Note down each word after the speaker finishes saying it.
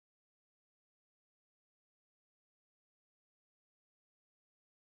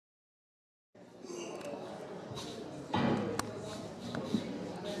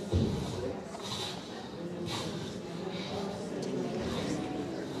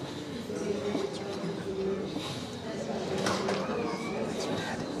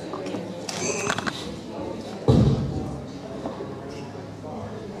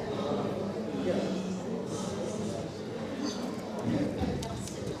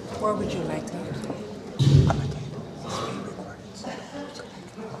What would you like to hear?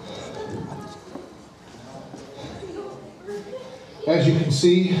 As you can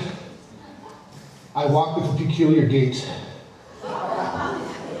see, I walk with a peculiar gait.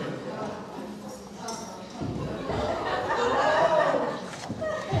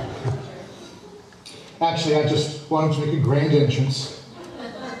 Actually, I just wanted to make a grand entrance.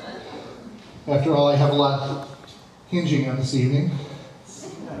 After all, I have a lot hinging on this evening.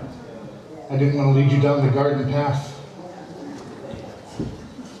 I didn't want to lead you down the garden path.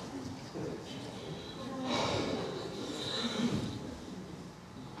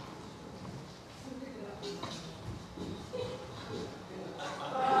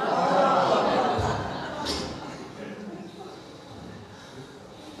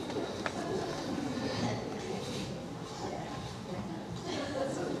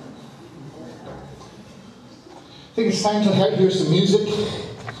 I think it's time to hear some music.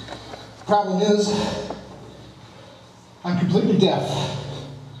 Problem is, I'm completely deaf.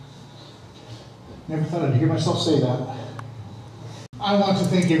 Never thought I'd hear myself say that. I want to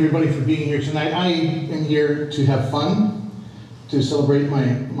thank everybody for being here tonight. I am here to have fun, to celebrate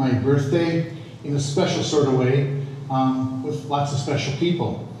my birthday in a special sort of way, with lots of special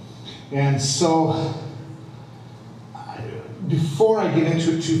people. And so, before I get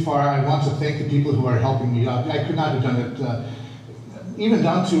into it too far, I want to thank the people who are helping me out. I could not have done it, even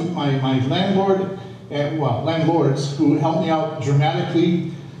down to my landlord, landlords who helped me out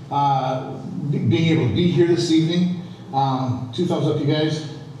dramatically, being able to be here this evening. 2 thumbs up, you guys.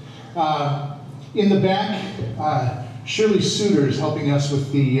 In the back, Shirley Suter is helping us with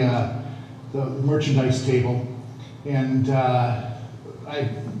the merchandise table, and I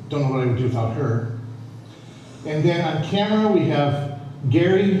don't know what I would do without her. And then on camera, we have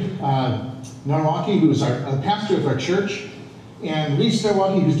Gary Narwaki, who's the pastor of our church, and Lise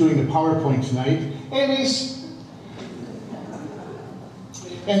Narwaki, who's doing the PowerPoint tonight. Hey, Lise!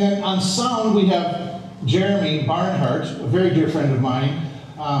 And then on sound, we have Jeremy Barnhart, a very dear friend of mine.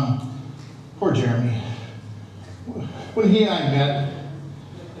 Poor Jeremy. When he and I met,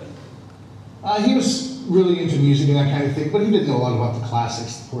 he was really into music and that kind of thing, but he didn't know a lot about the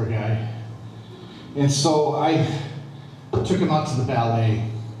classics, the poor guy. And so I took him out to the ballet.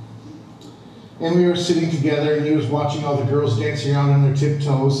 And we were sitting together, and he was watching all the girls dancing around on their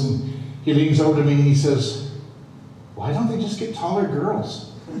tiptoes, and he leans over to me and he says, "Why don't they just get taller girls?"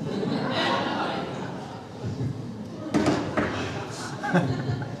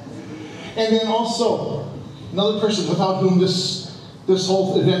 And then also, another person without whom this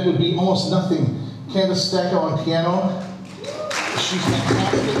whole event would be almost nothing, Cassidy Stachow on piano. She's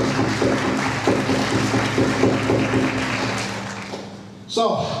fantastic.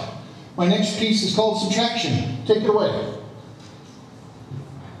 So, my next piece is called Subtraction. Take it away.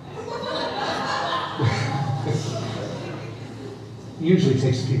 Usually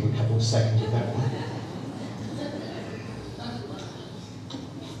takes people a couple of seconds with that one.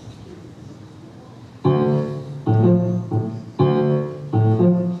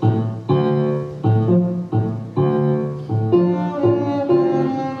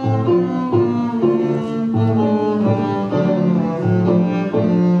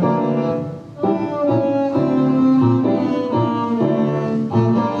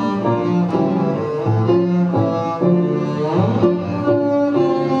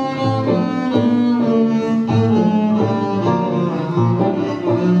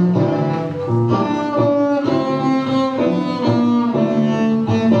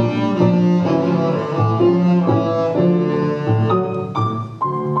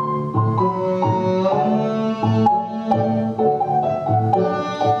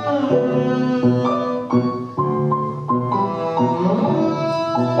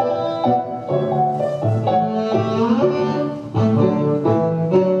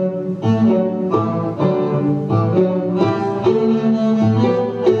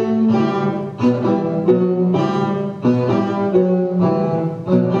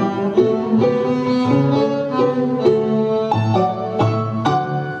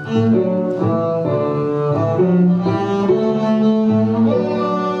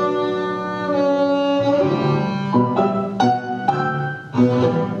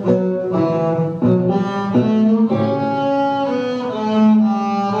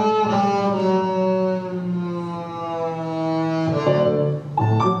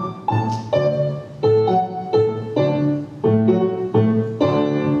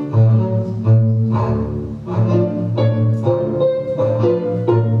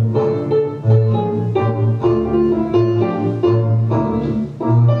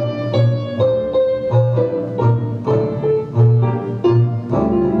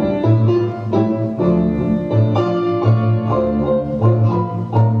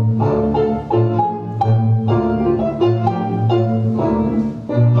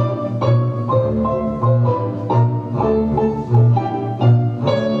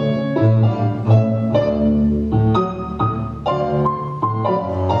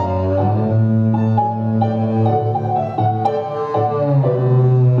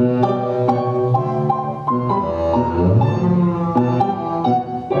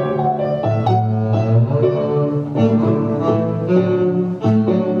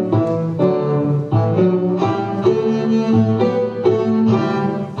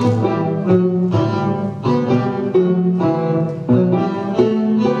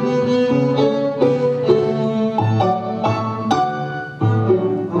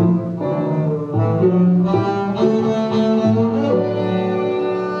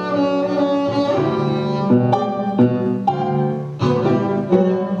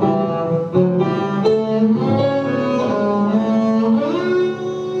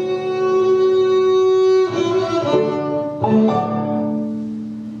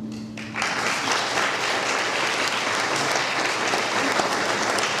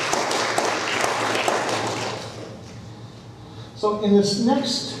 So in this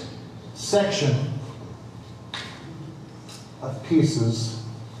next section of pieces,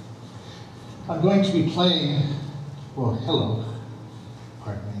 I'm going to be playing, well, hello,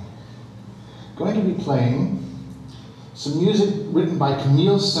 pardon me. Going to be playing some music written by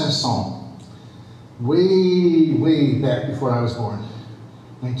Camille Saint-Saëns, way back before I was born,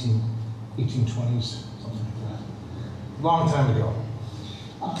 1820s, something like that, long time ago.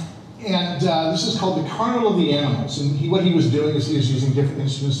 This is called The Carnival of the Animals, and what he was doing is he was using different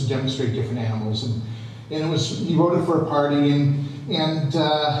instruments to demonstrate different animals, and he wrote it for a party, and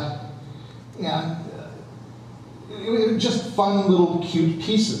it was just fun little cute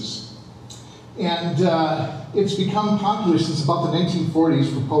pieces. And it's become popular since about the 1940s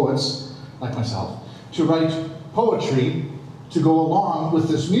for poets, like myself, to write poetry to go along with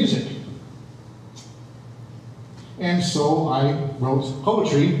this music. And so I wrote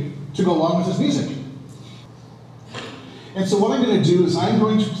poetry to go along with this music. And so what I'm going to do is I'm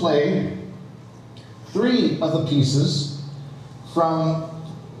going to play 3 of the pieces from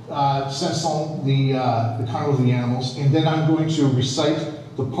Saint-Saëns, the Carnival of the Animals, and then I'm going to recite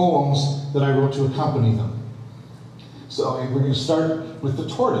the poems that I wrote to accompany them. So, and we're going to start with the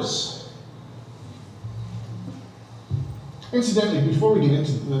tortoise. Incidentally, before we get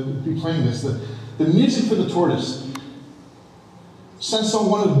into playing this, the music for the tortoise, Saint-Saëns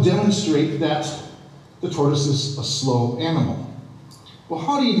wanted to demonstrate that the tortoise is a slow animal. Well,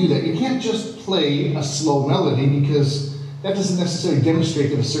 how do you do that? You can't just play a slow melody because that doesn't necessarily demonstrate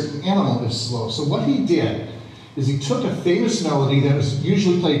that a certain animal is slow. So what he did is he took a famous melody that was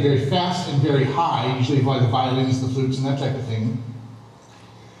usually played very fast and very high, usually by the violins, the flutes, and that type of thing,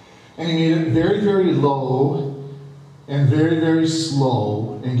 and he made it very low and very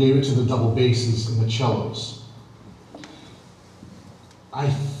slow and gave it to the double basses and the cellos. I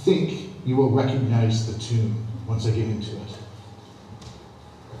think you will recognize the tune once I get into it.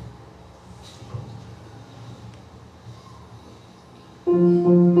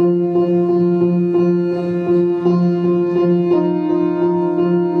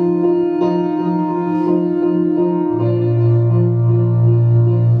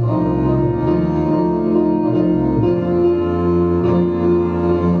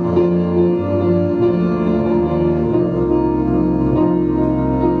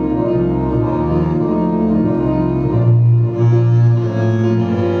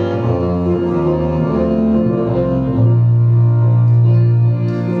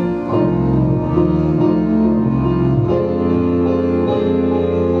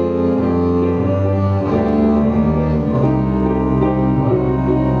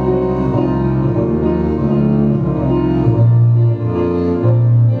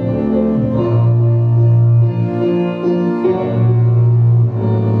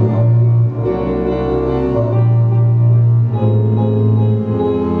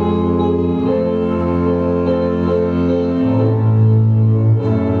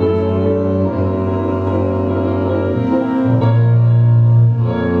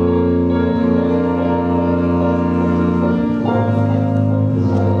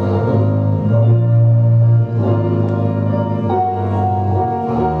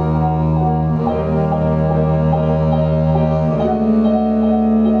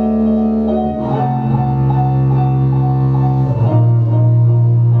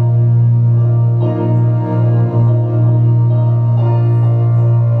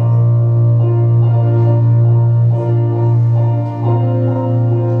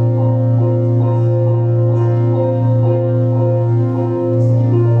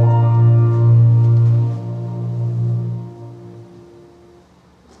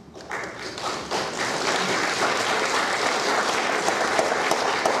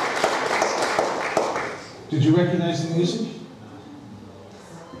 Did you recognize the music?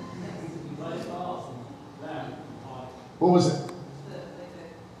 What was it?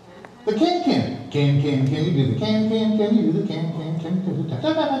 The can. Can you do the can you do the can you do the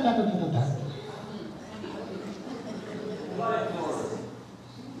da.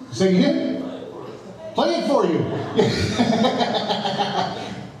 Say it again? Play it for you.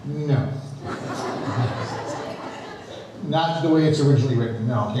 No. Not the way it's originally written.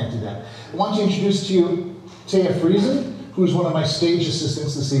 No, I can't do that. I want to introduce to you Taya Friesen, who's one of my stage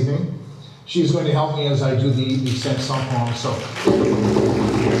assistants this evening. She's going to help me as I do the Saint-Saëns poem.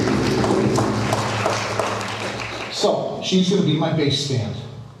 So she's going to be my bass stand.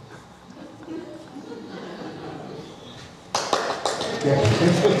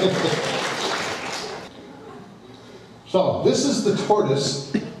 So this is The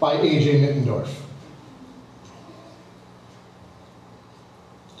Tortoise by A.J. Mittendorf.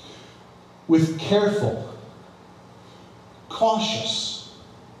 With careful, cautious,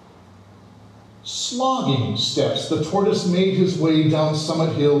 slogging steps, the tortoise made his way down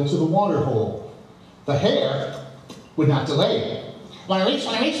Summit Hill to the waterhole. The hare would not delay. "Want to race,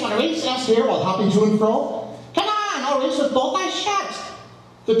 want to race, want to race?" asked Hare while hopping to and fro. "Come on, I'll race with both eyes shut."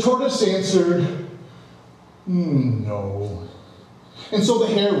 The tortoise answered, "No." And so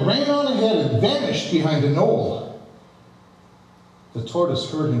the hare ran on ahead and vanished behind a knoll. The tortoise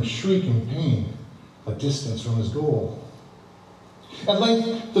heard him shriek in pain, a distance from his goal. At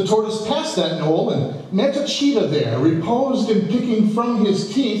length, the tortoise passed that knoll and met a cheetah there, reposed in picking from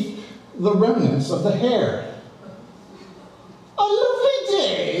his teeth the remnants of the hare. "A lovely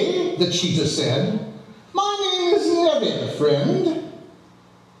day," the cheetah said. "My name is Neville, friend."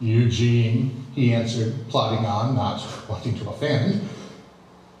 "Eugene," he answered, plodding on, not wanting to offend.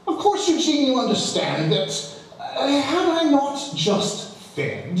 "Of course, Eugene, you understand that had I not just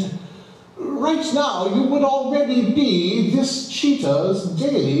fed, right now you would already be this cheetah's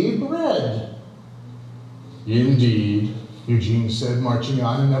daily bread." "Indeed," Eugene said, marching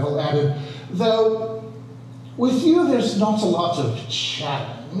on, and Neville added, "though with you there's not a lot of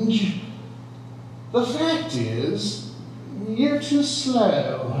challenge. The fact is, you're too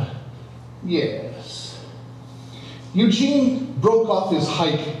slow." "Yes." Eugene broke off his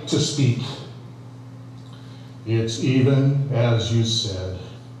hike to speak. "It's even as you said.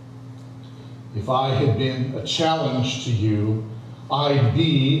 If I had been a challenge to you, I'd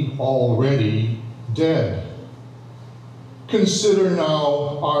be already dead. Consider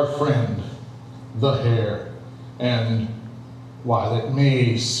now our friend, the hare, and while it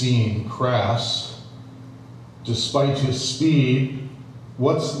may seem crass, despite his speed,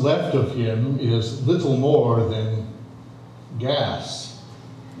 what's left of him is little more than gas.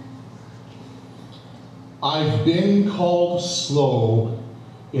 I've been called slow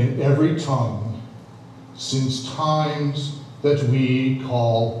in every tongue since times that we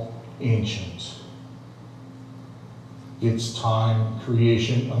call ancient. It's time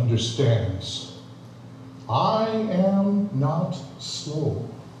creation understands. I am not slow.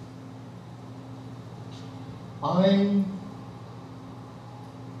 I'm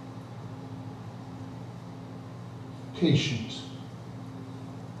patient."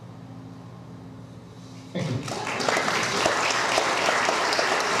 Thank you.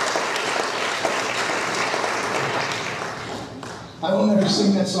 I will never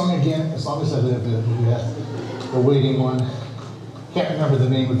sing that song again as long as I live. The waiting one. Can't remember the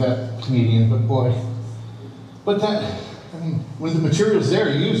name of that comedian, but boy. But that, I mean, when the material's there,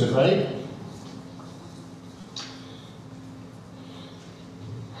 you use it, right?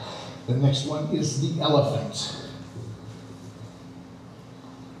 The next one is the elephant.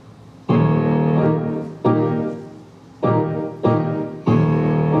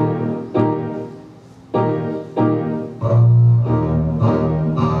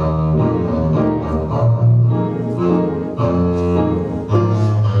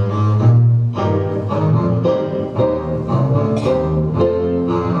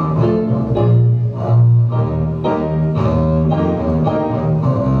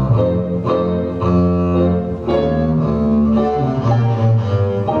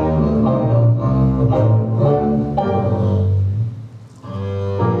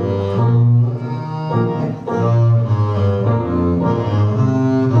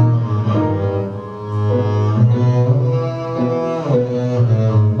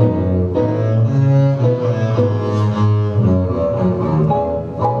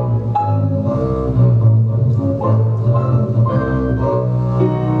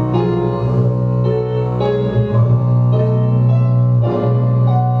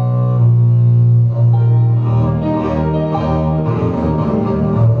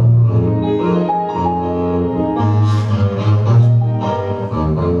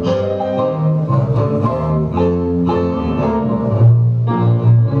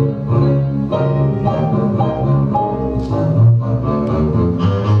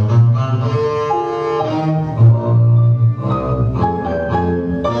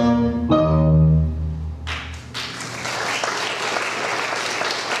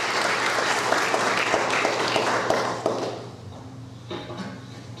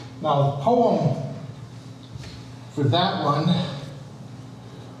 Now, the poem for that one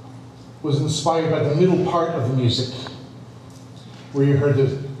was inspired by the middle part of the music, where you heard the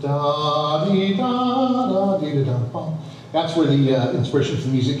da-dee-da-da-dee-da-da-bum. That's where the inspiration for the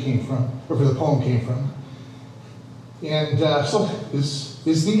music came from, or for the poem came from. And so this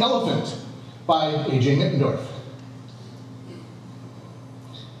is The Elephant by A.J. Mittendorf.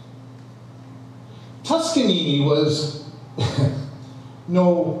 Toscanini was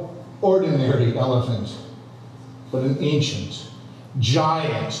no ordinary elephant. but an ancient,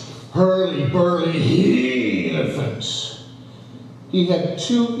 giant, hurly-burly elephant. He had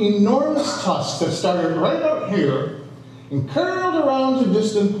two enormous tusks that started right up here and curled around to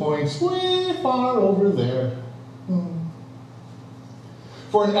distant points way far over there.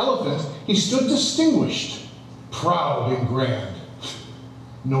 For an elephant, he stood distinguished, proud and grand.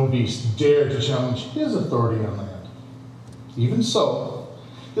 No beast dared to challenge his authority on land. Even so,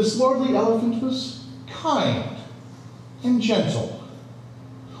 this lordly elephant was kind and gentle.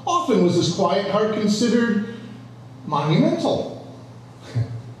 Often was his quiet heart considered monumental.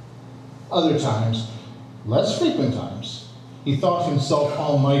 Other times, less frequent times, he thought himself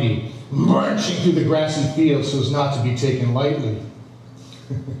almighty, marching through the grassy fields so as not to be taken lightly.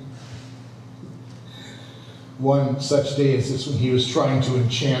 One such day as this, when he was trying to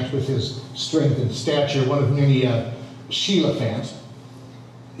enchant with his strength and stature one of many Sheelaphant,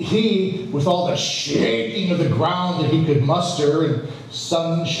 he, with all the shaking of the ground that he could muster, and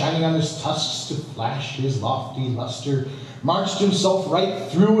sun shining on his tusks to flash his lofty luster, marched himself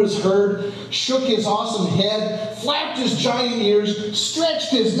right through his herd, shook his awesome head, flapped his giant ears,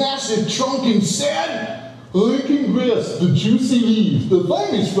 stretched his massive trunk, and said, "I can grasp the juicy leaves, the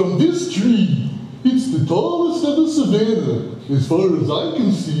finest from this tree. It's the tallest of the savannah, as far as I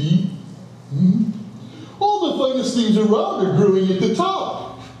can see. All the finest things around are growing at the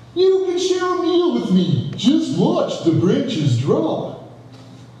top. You can share a meal with me. Just watch the branches drop."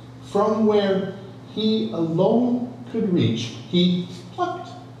 From where he alone could reach, he plucked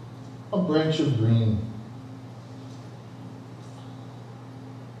a branch of green.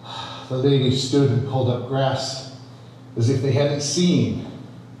 The lady stood and pulled up grass as if they hadn't seen.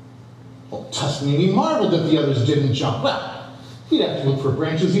 Well, Tuscany marveled that the others didn't jump. Well, he'd have to look for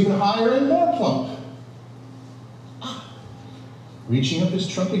branches even higher and more plump. Reaching up his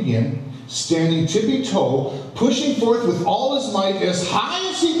trunk again, standing tippy-toe, pushing forth with all his might as high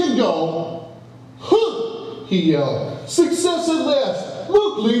as he could go, "Huh!" he yelled. "Success at last!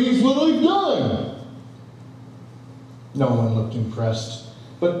 Look, ladies, what I've done!" No one looked impressed,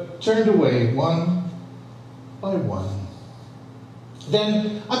 but turned away one by one.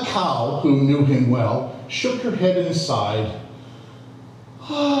 Then a cow, who knew him well, shook her head and sighed.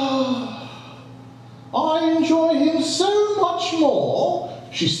 "I enjoy him so much more,"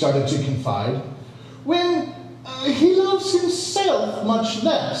 she started to confide, "when he loves himself much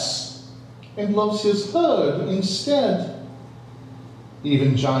less and loves his herd instead.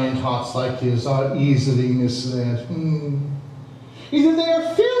 Even giant hearts like his are easily misled. Either they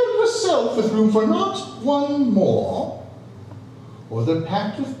are filled with self with room for not one more, or they're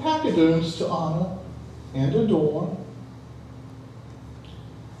packed with pachyderms to honor and adore."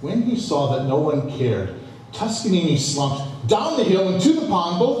 When he saw that no one cared, Tuscanini slumped down the hill and to the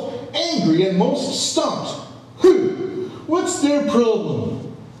pond, both angry and most stumped. "What's their problem?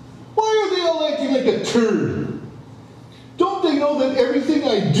 Why are they all acting like a turd? Don't they know that everything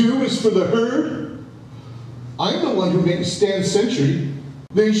I do is for the herd? I'm the one who stands sentry.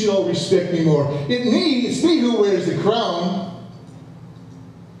 They should all respect me more. It's me who wears the crown."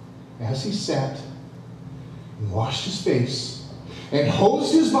 As he sat and washed his face and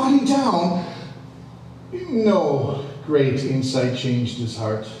hosed his body down, no great insight changed his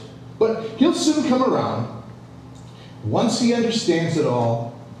heart. But he'll soon come around. Once he understands it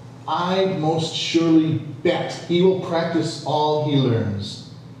all, I most surely bet he will practice all he learns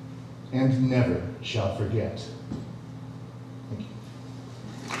and never shall forget. Thank you.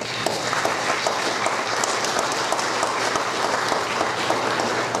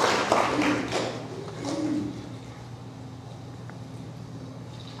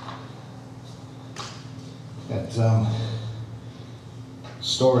 That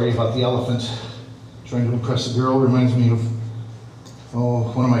story about the elephant trying to impress a girl reminds me of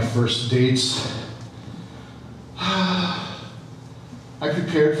one of my first dates. I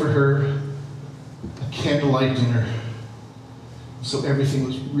prepared for her a candlelight dinner, so everything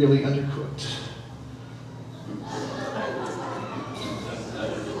was really undercooked.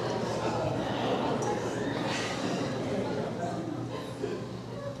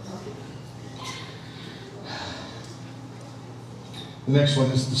 The next one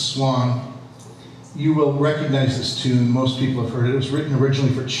is The Swan. You will recognize this tune. Most people have heard it. It was written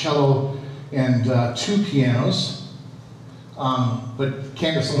originally for cello and 2 pianos, but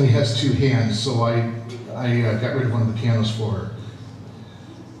Candace only has 2 hands, so I got rid of one of the pianos for her.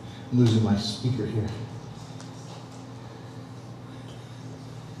 I'm losing my speaker here.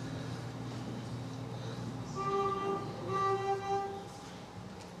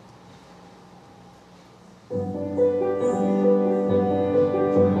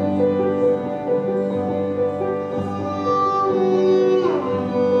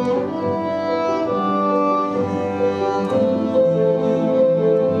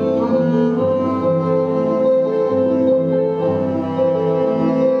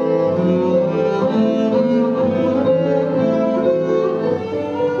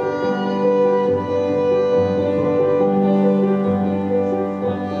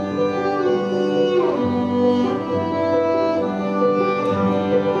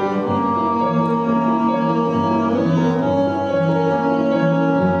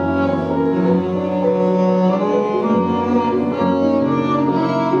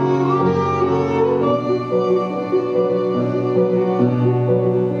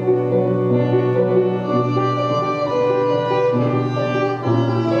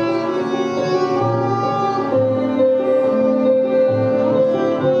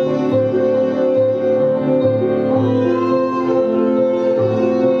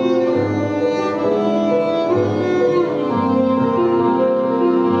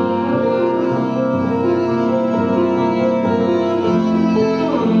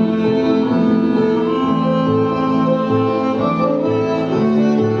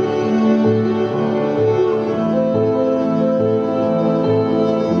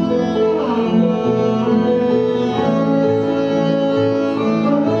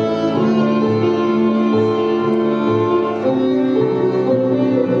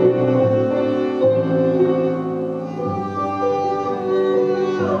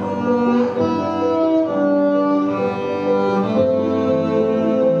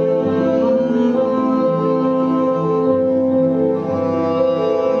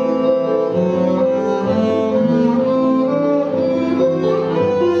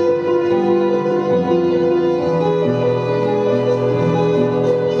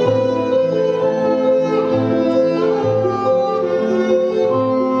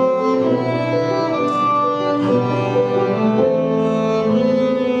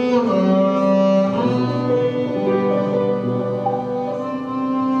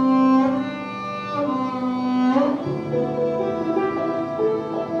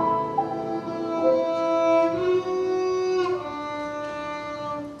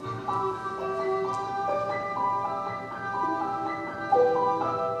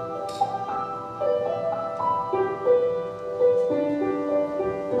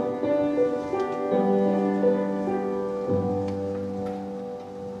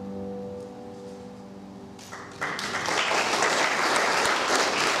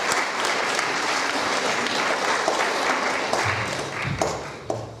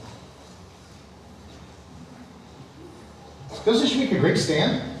 Doesn't she make a great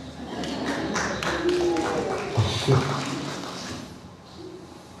stand?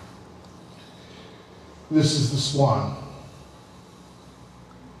 This is the swan.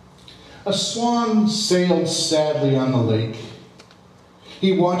 A swan sailed sadly on the lake.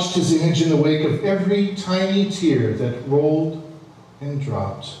 He watched his image in the wake of every tiny tear that rolled and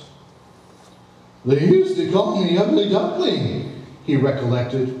dropped. They used to call me Ugly Duckling, he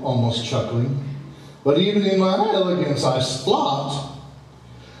recollected, almost chuckling. But even in my elegance I flopped.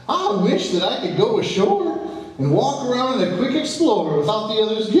 I wish that I could go ashore and walk around in a quick explorer without the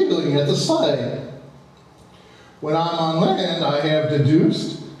others giggling at the sight. When I'm on land, I have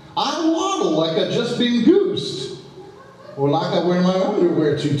deduced, I waddle like I've just been goosed, or like I wear my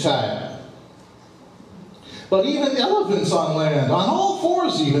underwear too tight. But even elephants on land, on all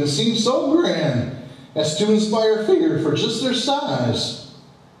fours even, seem so grand as to inspire fear for just their size.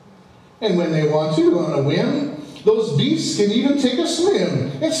 And when they want to, on a whim, those beasts can even take a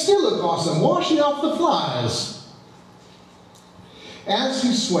swim and still look awesome, washing off the flies. As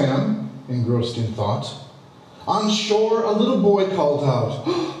he swam, engrossed in thought, on shore a little boy called out,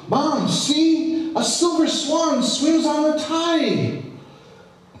 Mom, see, a silver swan swims on the tide.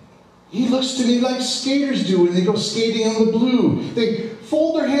 He looks to me like skaters do when they go skating on the blue. They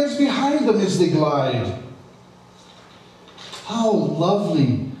fold their hands behind them as they glide. How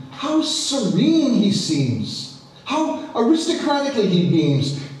lovely, how serene he seems. How aristocratically he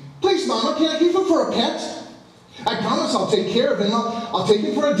beams. Please, Mama, can I keep him for a pet? I promise I'll take care of him. I'll take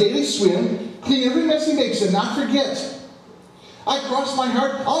him for a daily swim, clean every mess he makes and not forget. I cross my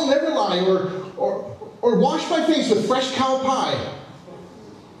heart, I'll never lie, or wash my face with fresh cow pie.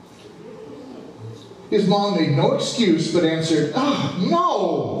 His mom made no excuse, but answered,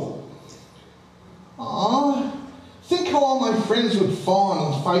 no! Aw, think how all my friends would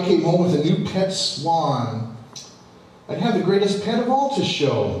fawn if I came home with a new pet swan. I'd have the greatest pet of all to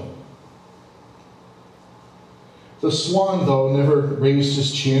show. The swan, though, never raised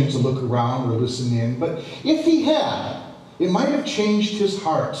his chin to look around or listen in, but if he had, it might have changed his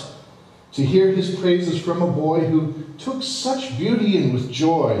heart to hear his praises from a boy who took such beauty in with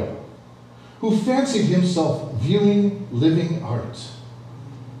joy, who fancied himself viewing living art.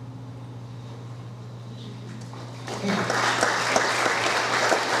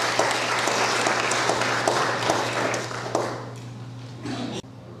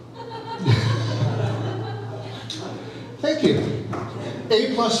 Thank you.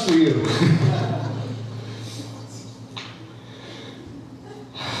 A+ for you.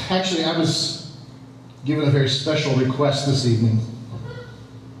 Actually, I was given a very special request this evening,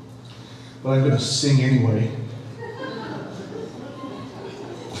 but I'm going to sing anyway.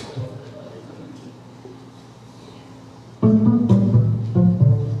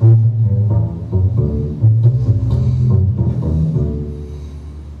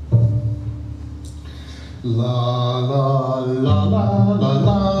 La la la la la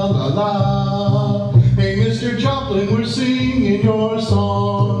la la la. Hey, Mr. Joplin, we're singing your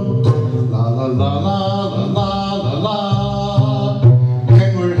song. La la la la la la la la.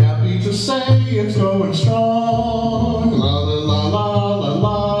 And we're happy to say it's going strong. La la la la la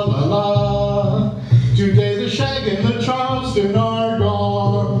la la la. Today the Shag and the Charleston are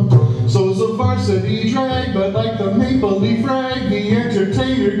gone. So's the varsity drag, but like the maple leaf rag, the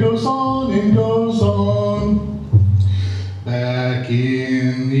entertainer goes on and goes on. Back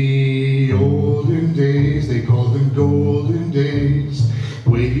in the olden days, they called them golden days,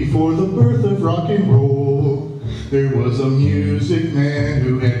 way before the birth of rock and roll, there was a music man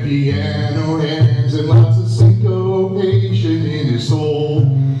who had piano hands and lots of syncopation in his soul.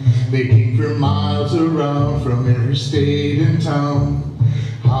 They came from miles around, from every state and town.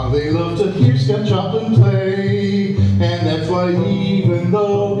 How they loved to hear Scott Joplin play, and that's why even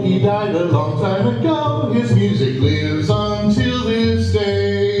though he died a long time ago, his music lives until this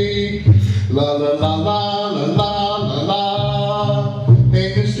day. La la la la la la la la.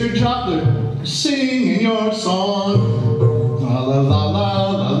 Hey, Mr. Joplin, singing your song. La la la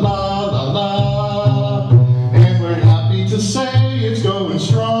la la la la la. And we're happy to say it's going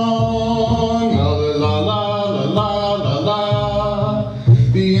strong. La la la la la la la.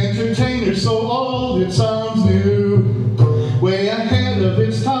 The entertainer's so old it sounds new, way ahead of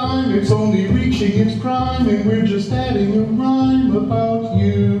its time, it's only reaching its prime, and we're just adding a rhyme about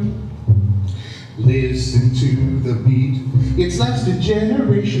you. Listen to the beat, it's lasted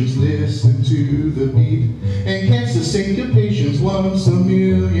generations. Listen to the beat, and catch the syncopations once a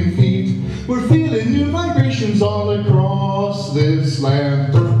million feet. We're feeling new vibrations all across this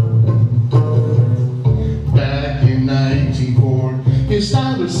land. Back in 1904, his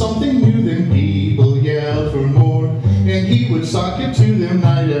style was something new, then people yelled for more. And he would sock it to them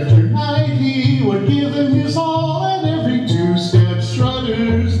night after night. He would give them his all at every two-step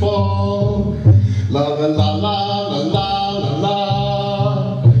strutter's ball. La la la la la la la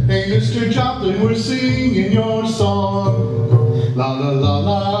la. Hey, Mr. Joplin, we're singing your song. La la la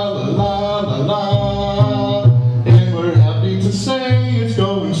la la la la la. And we're happy to say it's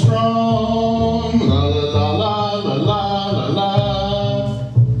going strong. La la la la la la la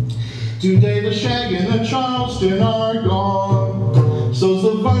la. Today the Shag and the Charleston are gone. So's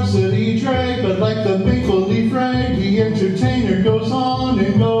the varsity drag, but like the maple leaf rag, the entertainer goes on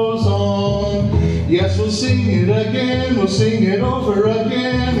and goes on. Yes, we'll sing it again, we'll sing it over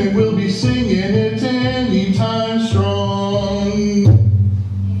again, and we'll be singing it anytime strong.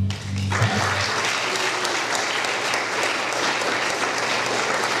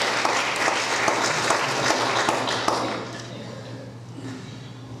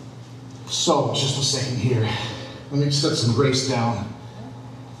 So, just a second here. Let me set some grace down.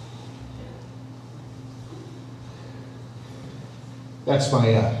 That's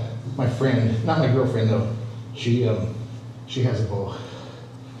my friend, not my girlfriend though. She has a bow.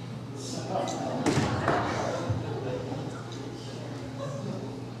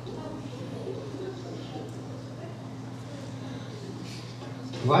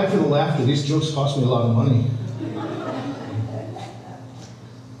 Live for the laughter, these jokes cost me a lot of money.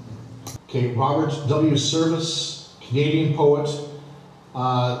 Okay, Robert W. Service, Canadian poet,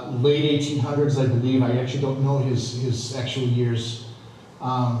 late 1800s, I believe. I actually don't know his actual years.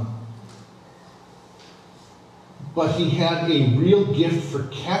 But he had a real gift for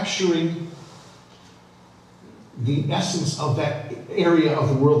capturing the essence of that area of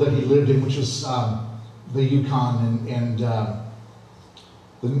the world that he lived in, which was the Yukon and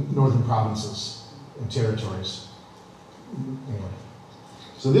the northern provinces and territories. Anyway.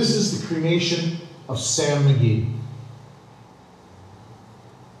 So this is the cremation of Sam McGee.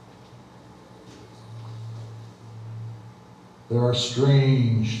 There are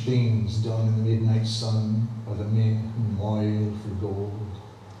strange things done in the midnight sun by the men who moil for gold.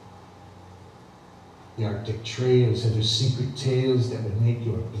 The Arctic trails have their secret tales that would make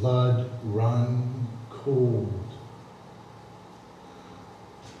your blood run cold.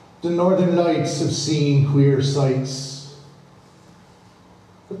 The northern lights have seen queer sights,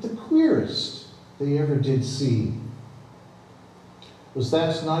 but the queerest they ever did see was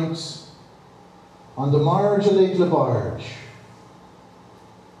that night on the marge of Lake Labarge.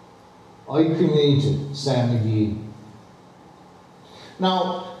 I cremated Sam McGee.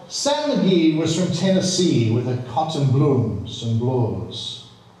 Now, Sam McGee was from Tennessee where the cotton blooms and blows.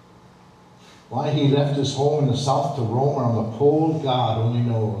 Why he left his home in the south to roam around the pole, God only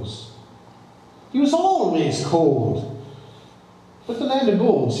knows. He was always cold, but the land of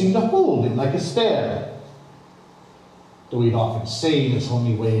gold seemed to hold him like a spell. Though he'd often say in his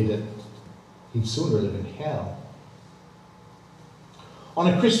homey way that he'd sooner live in hell. On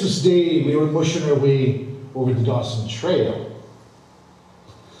a Christmas day, we were mushing our way over the Dawson Trail.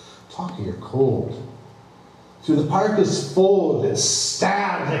 Talk of your cold. Through the parka's fold that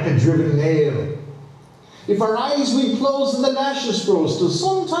stabbed like a driven nail. If our eyes we'd close and the lashes froze, till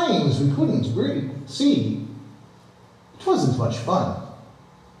sometimes we couldn't see. It wasn't much fun,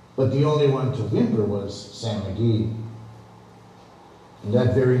 but the only one to whimper was Sam McGee. And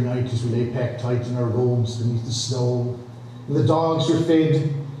that very night, as we lay packed tight in our robes beneath the snow, and the dogs were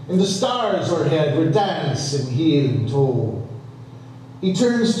fed, and the stars o'erhead were dancing heel and toe, he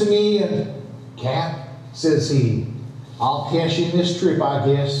turns to me and, "Cap," says he, "I'll cash in this trip, I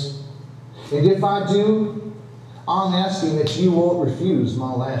guess. And if I do, I'm asking that you won't refuse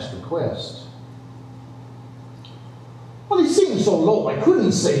my last request." Well, he seemed so low, I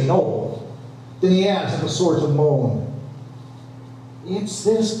couldn't say no. Then he adds with a sort of moan, "It's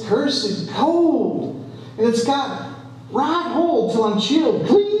this cursed cold, and it's got right hold till I'm chilled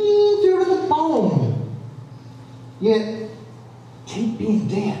clean through to the bone. Yet, 'tain't being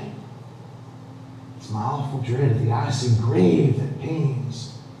dead. It's my awful dread of the icy grave that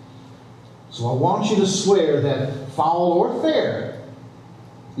pains. So I want you to swear that, foul or fair,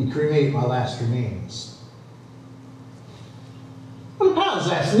 you cremate my last remains." Well, the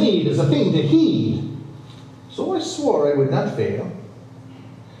pals asked me as a thing to heed, so I swore I would not fail.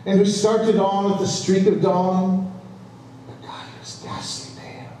 And we started on at the streak of dawn, but God, he was ghastly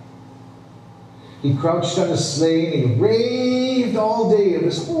pale. He crouched on his sleigh and he raved all day of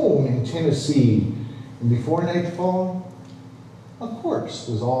his home in Tennessee. And before nightfall, a corpse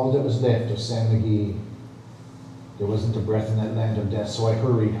was all that was left of Sam McGee. There wasn't a breath in that land of death, so I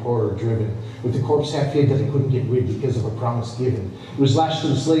hurried, horror-driven, with the corpse half hid that I couldn't get rid because of a promise given. It was lashed to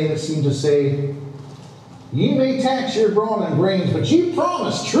the sleigh and it seemed to say, Ye may tax your brawn and brains, but ye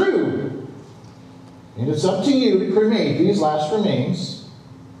promise true. And it's up to you to cremate these last remains.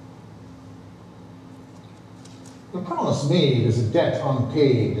 The promise made is a debt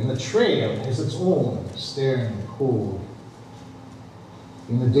unpaid, and the trail is its own staring cold.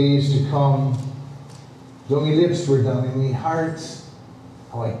 In the days to come, though me lips were dumb in me heart,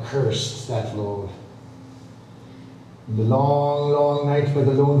 how I cursed that load. In the long, long night by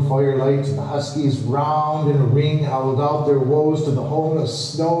the lone firelight, the huskies round in a ring howled out their woes to the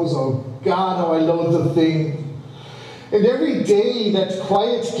homeless snows. Oh God, how I loathed the thing. And every day that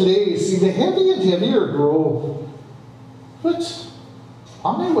quiet clay seemed to heavy and heavier grow. But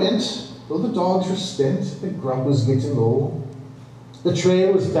on I went, though the dogs were spent, the grub was getting low. The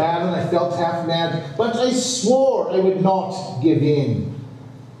trail was bad and I felt half mad, but I swore I would not give in.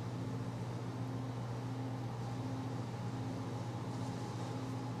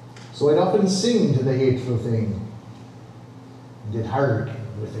 So I'd up and sing to the hateful thing, and did hearken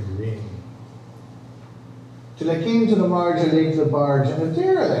with a grin. Till I came to the marge, I laid the barge, and a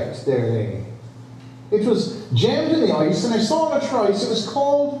derelict there lay. It was jammed in the ice, and I saw in a trice it was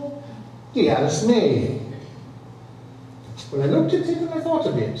called the Alice May. Well, I looked at it and I thought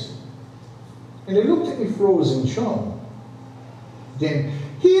a bit, and I looked at me frozen chum. Then,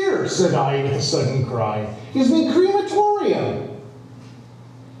 here, said I with a sudden cry, is me crematorium.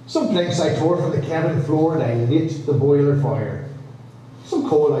 Some planks I tore from the cabin floor and I lit the boiler fire. Some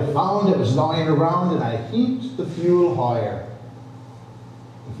coal I found that was lying around and I heaped the fuel higher.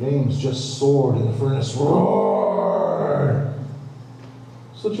 The flames just soared and the furnace roared.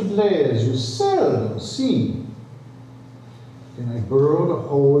 Such a blaze you seldom see. Then I burrowed a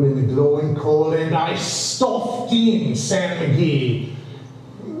hole in the glowing coal and I stuffed in Sam McGee.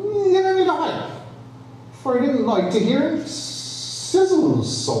 Then I made a hike, for I didn't like to hear him sizzle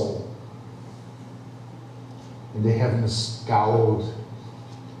so. And the heavens scowled,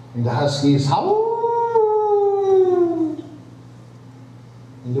 and the huskies howled,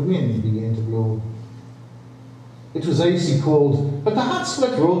 and the wind began to blow. It was icy cold, but the hot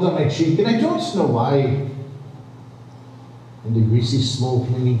sweat rolled down my cheek, and I don't know why. And the greasy smoke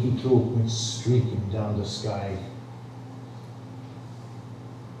in the inky cloak went streaking down the sky.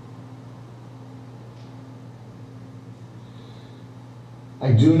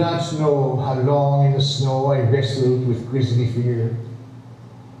 I do not know how long in the snow I wrestled with grisly fear.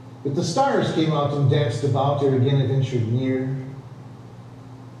 But the stars came out and danced about ere again I ventured near.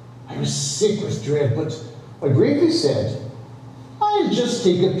 I was sick with dread, but I bravely said, I'll just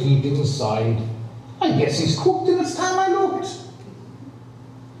take a peep inside. I guess he's cooked and it's time I looked.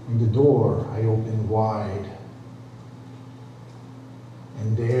 And the door I opened wide.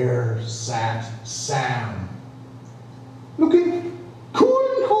 And there sat Sam, looking cool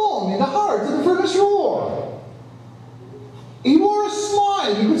and calm in the heart of the furnace roar. He wore a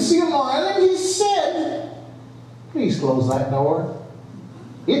smile, you could see a mile, and he said, please close that door.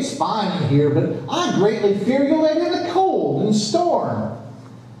 It's fine in here, but I greatly fear you'll let in the cold and storm.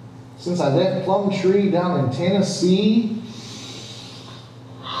 Since I left Plum Tree down in Tennessee,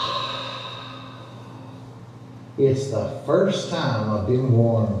 it's the first time I've been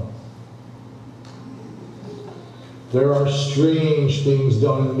warm. There are strange things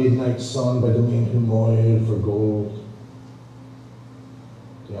done in the midnight sun by the men who moil for gold.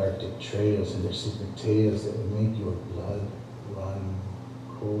 The Arctic trails and their secret tales that would make your blood run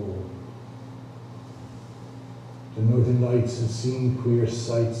cold. The northern lights had seen queer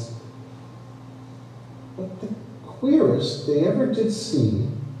sights, but the queerest they ever did see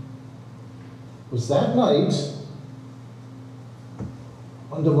was that night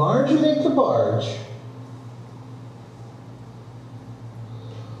on the marge of Lake the Barge.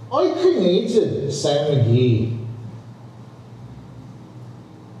 I cremated Sam McGee.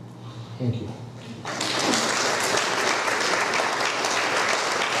 Thank you.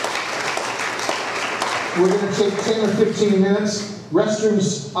 We're going to take 10 or 15 minutes.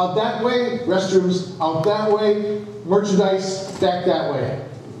 Restrooms out that way, restrooms out that way, merchandise back that way.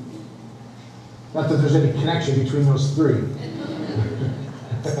 Not that there's any connection between those three.